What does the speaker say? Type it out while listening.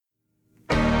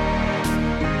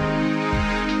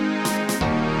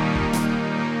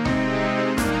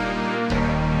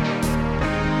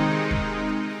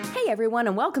everyone,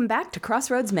 and welcome back to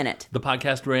Crossroads Minute. The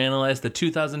podcast where I analyze the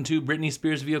 2002 Britney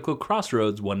Spears vehicle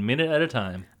Crossroads 1 minute at a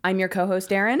time. I'm your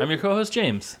co-host, Aaron. I'm your co-host,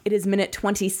 James. It is minute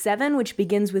 27, which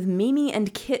begins with Mimi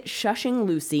and Kit shushing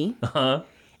Lucy.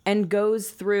 And goes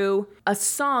through a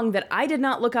song that I did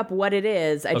not look up what it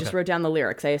is. I just wrote down the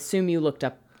lyrics. I assume you looked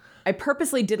up. I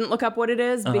purposely didn't look up what it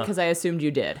is because I assumed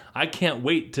you did. I can't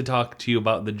wait to talk to you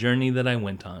about the journey that I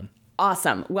went on.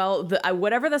 Awesome. Well,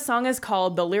 whatever the song is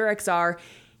called, the lyrics are,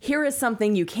 "Here is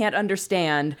something you can't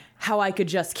understand, how I could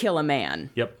just kill a man."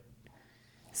 Yep.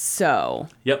 So.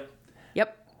 Yep.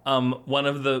 Yep. One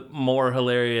of the more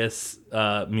hilarious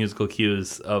musical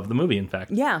cues of the movie, in fact.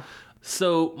 Yeah.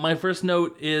 So my first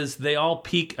note is they all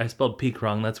peek. I spelled peek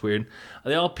wrong. That's weird.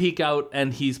 They all peek out,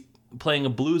 and he's playing a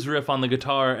blues riff on the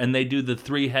guitar, and they do the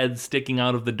three heads sticking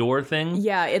out of the door thing.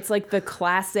 Yeah, it's like the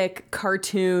classic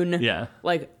cartoon. Yeah.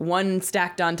 Like one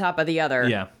stacked on top of the other.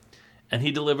 Yeah. And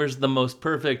he delivers the most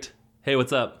perfect, "Hey,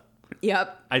 what's up?"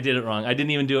 Yep. I did it wrong. I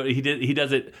didn't even do it. He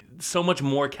does it so much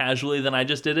more casually than I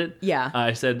just did it. Yeah.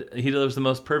 I said he delivers the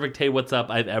most perfect "Hey, what's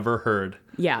up?" I've ever heard.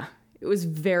 Yeah. It was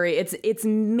it's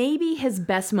maybe his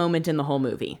best moment in the whole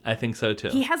movie. I think so too.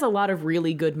 He has a lot of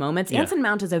really good moments. Yeah. Anson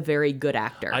Mount is a very good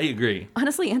actor. I agree.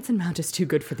 Honestly, Anson Mount is too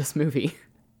good for this movie.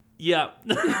 Yeah.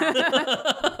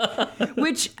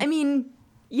 Which, I mean,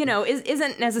 you know,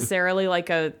 isn't necessarily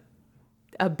like a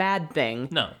bad thing.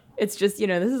 No. It's just, you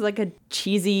know, this is like a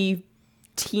cheesy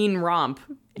teen romp,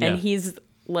 and Yeah. he's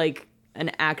like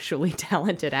an actually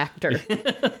talented actor.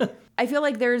 I feel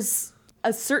like there's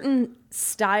a certain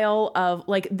style of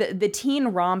like the teen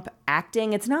romp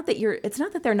acting. It's not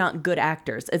that they're not good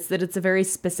actors. It's that it's a very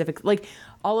specific, like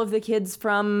all of the kids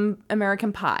from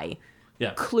American Pie,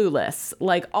 Yeah. Clueless,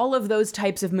 like all of those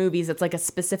types of movies. It's like a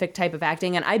specific type of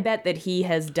acting. And I bet that he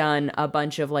has done a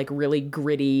bunch of like really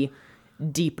gritty,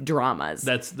 deep dramas.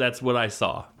 That's what I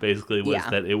saw, basically, was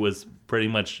that it was pretty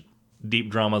much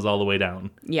deep dramas all the way down.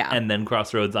 Yeah. And then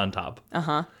Crossroads on top.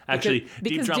 Actually, because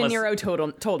deep dramas... De Niro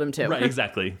told him to. Right,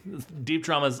 exactly. Deep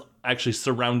dramas actually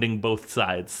surrounding both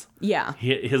sides. Yeah.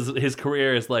 His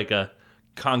career is like a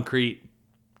concrete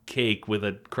cake with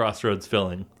a Crossroads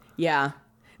filling. Yeah.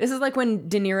 This is like when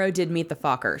De Niro did Meet the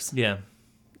Fockers. Yeah.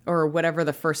 Or whatever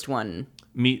the first one.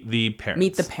 Meet the Parents.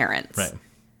 Meet the Parents. Right.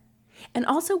 And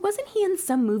also, wasn't he in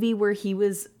some movie where he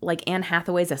was like Anne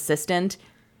Hathaway's assistant?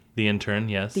 The Intern,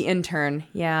 yes. The Intern,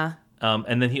 yeah.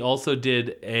 And then he also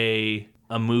did a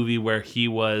movie where he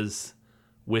was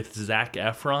with Zac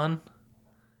Efron.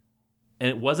 And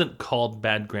it wasn't called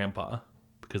Bad Grandpa,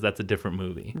 because that's a different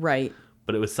movie. Right.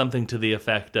 But it was something to the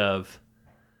effect of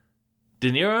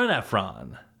De Niro and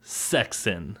Efron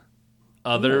sexing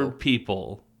other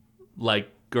people like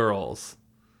girls.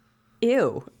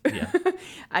 Ew. Yeah.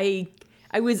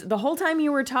 I was, the whole time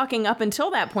you were talking up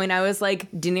until that point, I was like,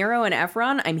 De Niro and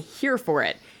Efron, I'm here for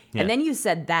it. Yeah. And then you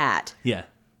said that. Yeah.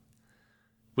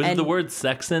 Was it the word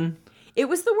sexin'? It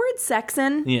was the word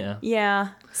sexin'. Yeah. Yeah.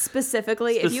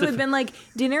 Specifically. If you had been like,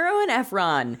 De Niro and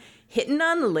Efron hitting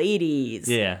on ladies.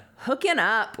 Yeah. Hooking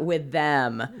up with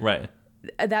them. Right.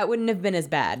 That wouldn't have been as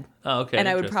bad. Oh, okay. And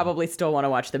I would probably still want to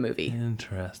watch the movie.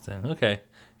 Interesting. Okay.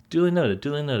 Duly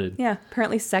noted. Yeah,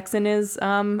 apparently sexing is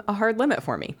a hard limit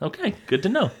for me. Okay, good to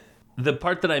know. The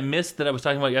part that I missed that I was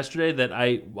talking about yesterday, that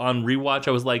on rewatch,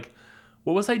 I was like,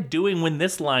 what was I doing when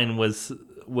this line was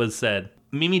said?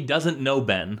 Mimi doesn't know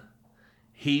Ben.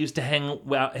 He used to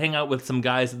hang out with some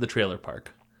guys at the trailer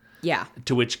park. Yeah.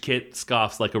 To which Kit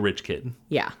scoffs like a rich kid.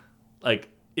 Yeah. Like,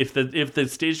 if the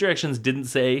stage directions didn't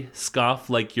say scoff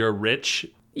like you're rich...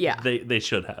 Yeah. They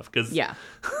should have, because yeah.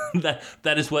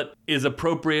 that is what is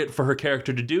appropriate for her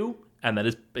character to do, and that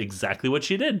is exactly what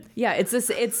she did. Yeah, it's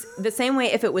the same way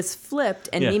if it was flipped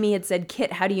and Mimi had said,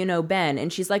 "Kit, how do you know Ben?"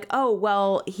 And she's like, "Oh,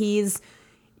 well, he's,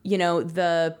 you know,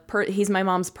 he's my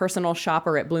mom's personal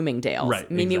shopper at Bloomingdale's." Right.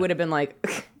 Mimi exactly. would have been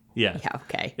like, Yeah. Yeah,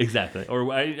 okay. Exactly.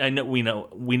 Or I know we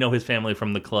know his family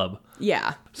from the club.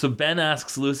 Yeah. So Ben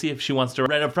asks Lucy if she wants to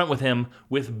ride up front with him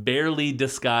with barely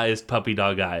disguised puppy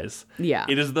dog eyes. Yeah.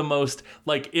 It is the most,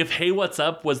 like, if Hey, What's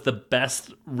Up was the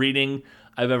best reading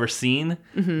I've ever seen,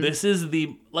 this is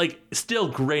the, like, still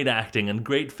great acting and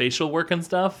great facial work and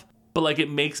stuff, but, like, it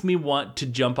makes me want to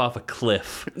jump off a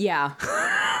cliff. Yeah.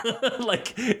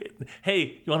 Like,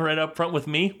 hey, you want to ride up front with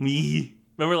me? Me.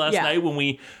 Remember last night when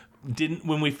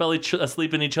we fell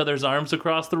asleep in each other's arms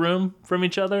across the room from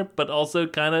each other, but also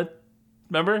kind of,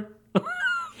 remember?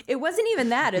 It wasn't even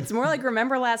that. It's more like,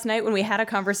 remember last night when we had a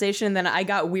conversation and then I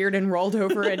got weird and rolled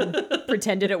over and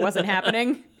pretended it wasn't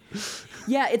happening?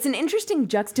 Yeah, it's an interesting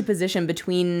juxtaposition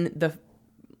between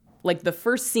the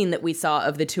first scene that we saw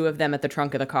of the two of them at the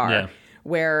trunk of the car,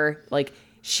 where, like,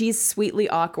 she's sweetly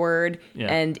awkward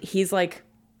and he's like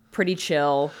pretty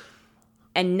chill.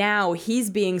 And now he's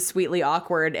being sweetly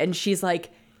awkward and she's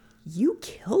like, you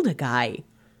killed a guy.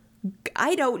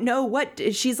 I don't know what.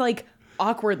 She's like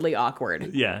awkwardly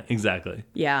awkward. Yeah, exactly.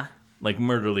 Yeah. Like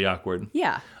murderly awkward.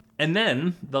 Yeah. And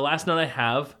then the last note I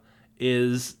have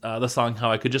is the song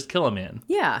 "How I Could Just Kill a Man."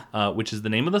 Yeah. Which is the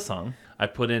name of the song. I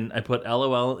put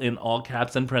LOL in all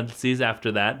caps and parentheses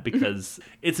after that because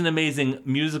it's an amazing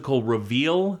musical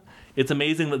reveal. It's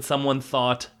amazing that someone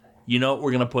thought, you know what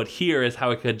we're going to put here is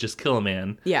 "How I Could Just Kill a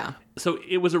Man." Yeah. So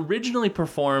it was originally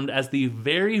performed as the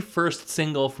very first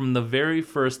single from the very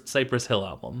first Cypress Hill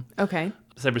album. Okay.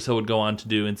 Cypress Hill would go on to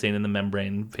do Insane in the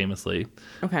Membrane famously.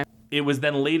 Okay. It was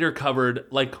then later covered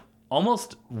like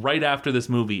almost right after this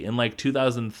movie in like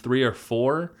 2003 or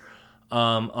 4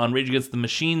 on Rage Against the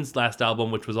Machine's last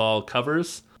album, which was all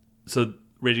covers. So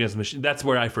Rage Against the Machine, that's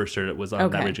where I first heard it, was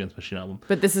on that Rage Against the Machine album.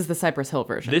 But this is the Cypress Hill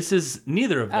version. This is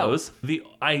neither of those.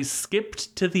 I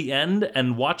skipped to the end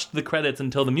and watched the credits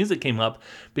until the music came up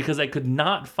because I could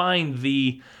not find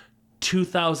the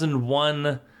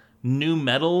 2001 nu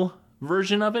metal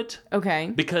version of it.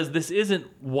 Okay. Because this isn't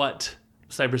what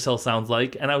Cypress Hill sounds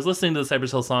like. And I was listening to the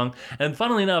Cypress Hill song, and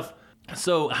funnily enough,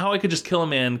 so How I Could Just Kill a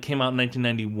Man came out in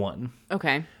 1991.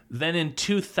 Okay. Then in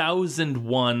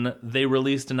 2001, they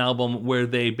released an album where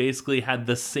they basically had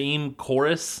the same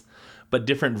chorus, but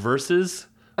different verses,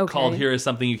 called Here Is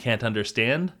Something You Can't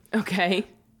Understand. Okay.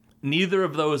 Neither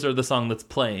of those are the song that's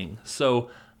playing. So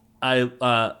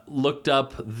I looked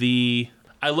at the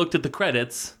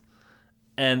credits,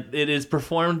 and it is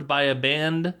performed by a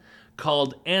band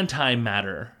called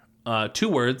Antimatter. 2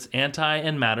 words, anti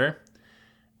and matter.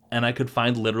 And I could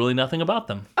find literally nothing about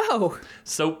them. Oh.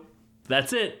 So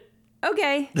that's it.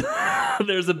 Okay.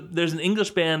 There's an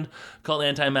English band called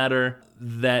Antimatter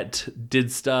that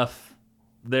did stuff.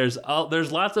 There's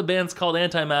lots of bands called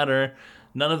Antimatter.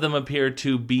 None of them appear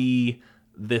to be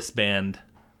this band.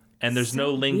 And there's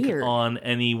no link on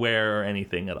anywhere or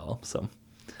anything at all. So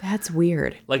that's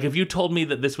weird. Like if you told me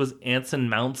that this was Anson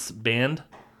Mount's band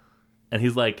and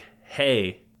he's like,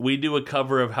 "Hey, we do a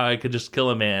cover of How I Could Just Kill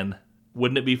a Man.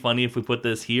 Wouldn't it be funny if we put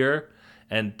this here?"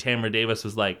 And Tamara Davis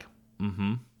was like,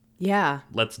 "Mm-hmm. Yeah.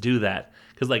 Let's do that."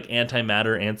 Because like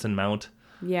Antimatter, Anson Mount.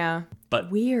 Yeah.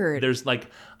 But weird. There's like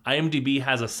IMDb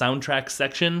has a soundtrack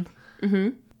section,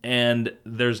 and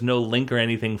there's no link or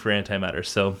anything for Antimatter.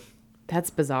 So that's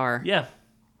bizarre. Yeah.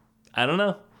 I don't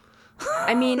know.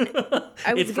 I mean,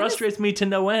 it frustrates me to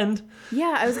no end.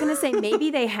 Yeah, I was going to say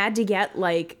maybe they had to get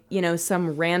like,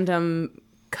 some random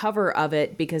cover of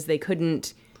it because they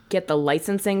couldn't get the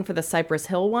licensing for the Cypress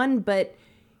Hill one, but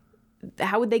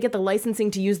how would they get the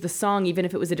licensing to use the song even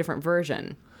if it was a different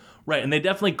version? Right, and they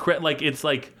definitely it's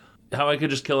like How I Could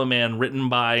Just Kill a Man, written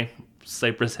by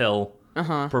Cypress Hill,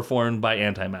 performed by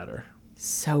Antimatter.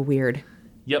 So weird.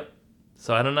 Yep.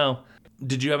 So I don't know.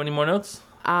 Did you have any more notes?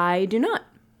 I do not.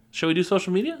 Shall we do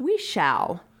social media? We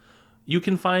shall. You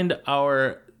can find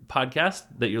our podcast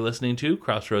that you're listening to,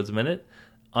 Crossroads Minute,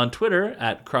 on Twitter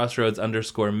at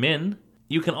Crossroads_min.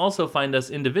 You can also find us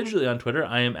individually on Twitter.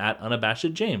 I am at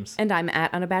UnabashedJames. And I'm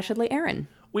at Unabashedly Aaron.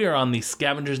 We are on the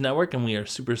Scavengers Network, and we are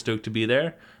super stoked to be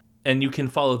there. And you can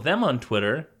follow them on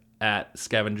Twitter at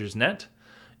ScavengersNet.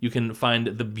 You can find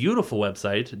the beautiful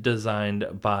website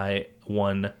designed by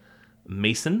one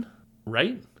Mason,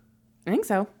 right? I think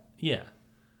so. Yeah.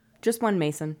 Just one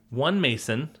Mason. One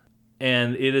Mason,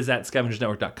 and it is at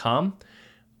scavengersnetwork.com.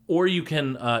 Or you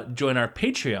can join our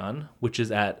Patreon, which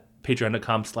is at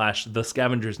patreon.com/The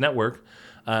Scavengers Network.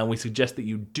 We suggest that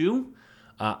you do.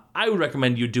 I would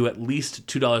recommend you do at least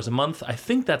 $2 a month. I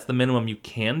think that's the minimum you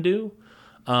can do.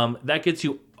 That gets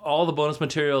you all the bonus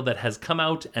material that has come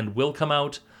out and will come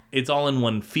out. It's all in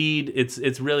one feed. It's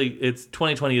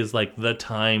 2020 is like the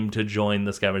time to join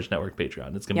the Scavengers Network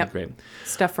Patreon. It's gonna be great.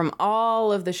 Stuff from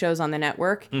all of the shows on the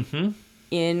network,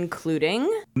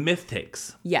 including Myth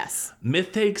Takes. Yes,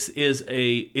 Myth Takes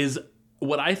is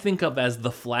what I think of as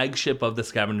the flagship of the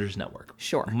Scavengers Network.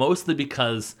 Sure. Mostly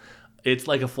because it's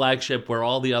like a flagship where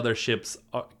all the other ships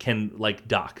can like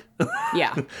dock.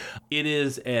 Yeah. It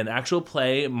is an actual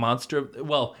play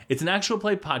it's an actual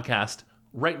play podcast.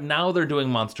 Right now they're doing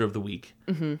Monster of the Week.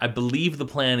 I believe the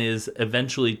plan is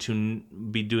eventually to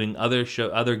be doing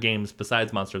other games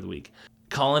besides Monster of the Week.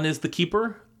 Colin is the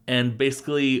keeper, and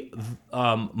basically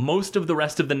most of the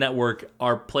rest of the network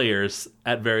are players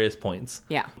at various points.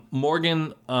 Yeah.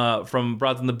 Morgan from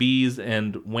Broads and the Bees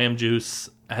and Wham Juice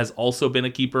has also been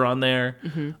a keeper on there.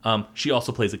 She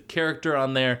also plays a character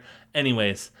on there.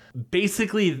 Anyways,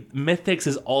 basically Mythics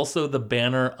is also the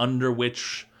banner under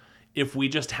which if we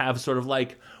just have sort of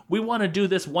like, we want to do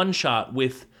this one shot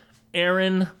with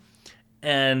Aaron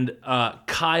and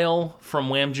Kyle from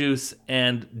Wham Juice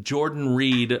and Jordan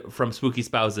Reed from Spooky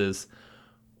Spouses.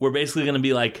 We're basically going to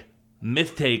be like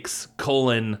Myth Takes :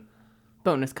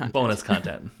 bonus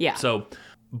content. Yeah. So,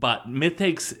 but Myth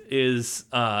Takes is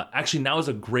actually now is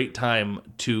a great time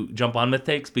to jump on Myth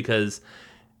Takes because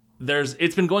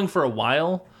it's been going for a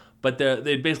while, but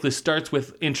it basically starts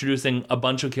with introducing a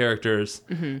bunch of characters,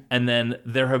 and then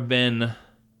there have been,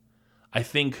 I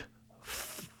think,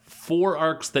 4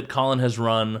 arcs that Colin has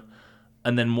run,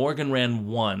 and then Morgan ran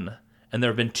 1, and there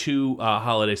have been 2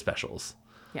 holiday specials.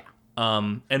 Yeah.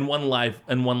 And one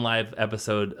live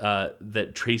episode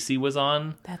that Tracy was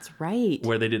on. That's right.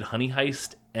 Where they did Honey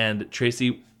Heist, and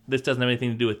Tracy. This doesn't have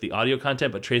anything to do with the audio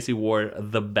content, but Tracy wore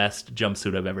the best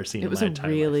jumpsuit I've ever seen in my entire life. It was a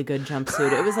really good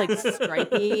jumpsuit. It was like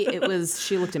stripy.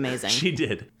 She looked amazing. She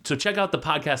did. So check out the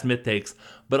podcast Myth Takes,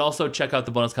 but also check out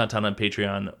the bonus content on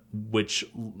Patreon,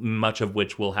 much of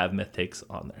which will have Myth Takes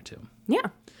on there too. Yeah.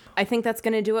 I think that's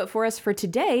going to do it for us for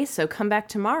today. So come back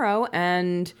tomorrow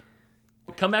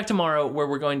where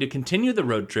we're going to continue the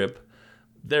road trip.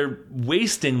 They're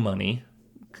wasting money.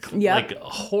 Yep. Like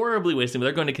horribly wasting, but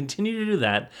they're going to continue to do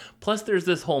that. Plus, there's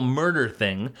this whole murder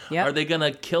thing. Yep. Are they going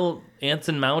to kill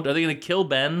Anson Mount? Are they going to kill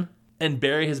Ben and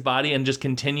bury his body and just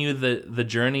continue the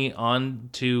journey on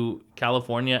to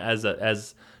California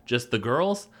as just the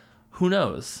girls? Who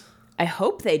knows? I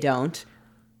hope they don't,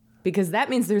 because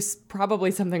that means there's probably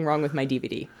something wrong with my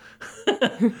DVD.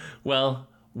 Well,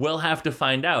 we'll have to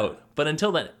find out. But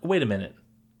until then, wait a minute.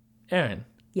 Erin.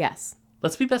 Yes.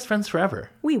 Let's be best friends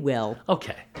forever. We will.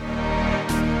 Okay.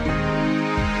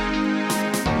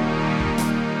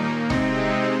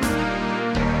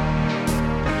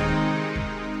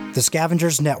 The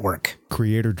Scavengers Network.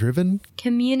 Creator-driven.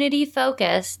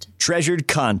 Community-focused. Treasured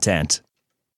content.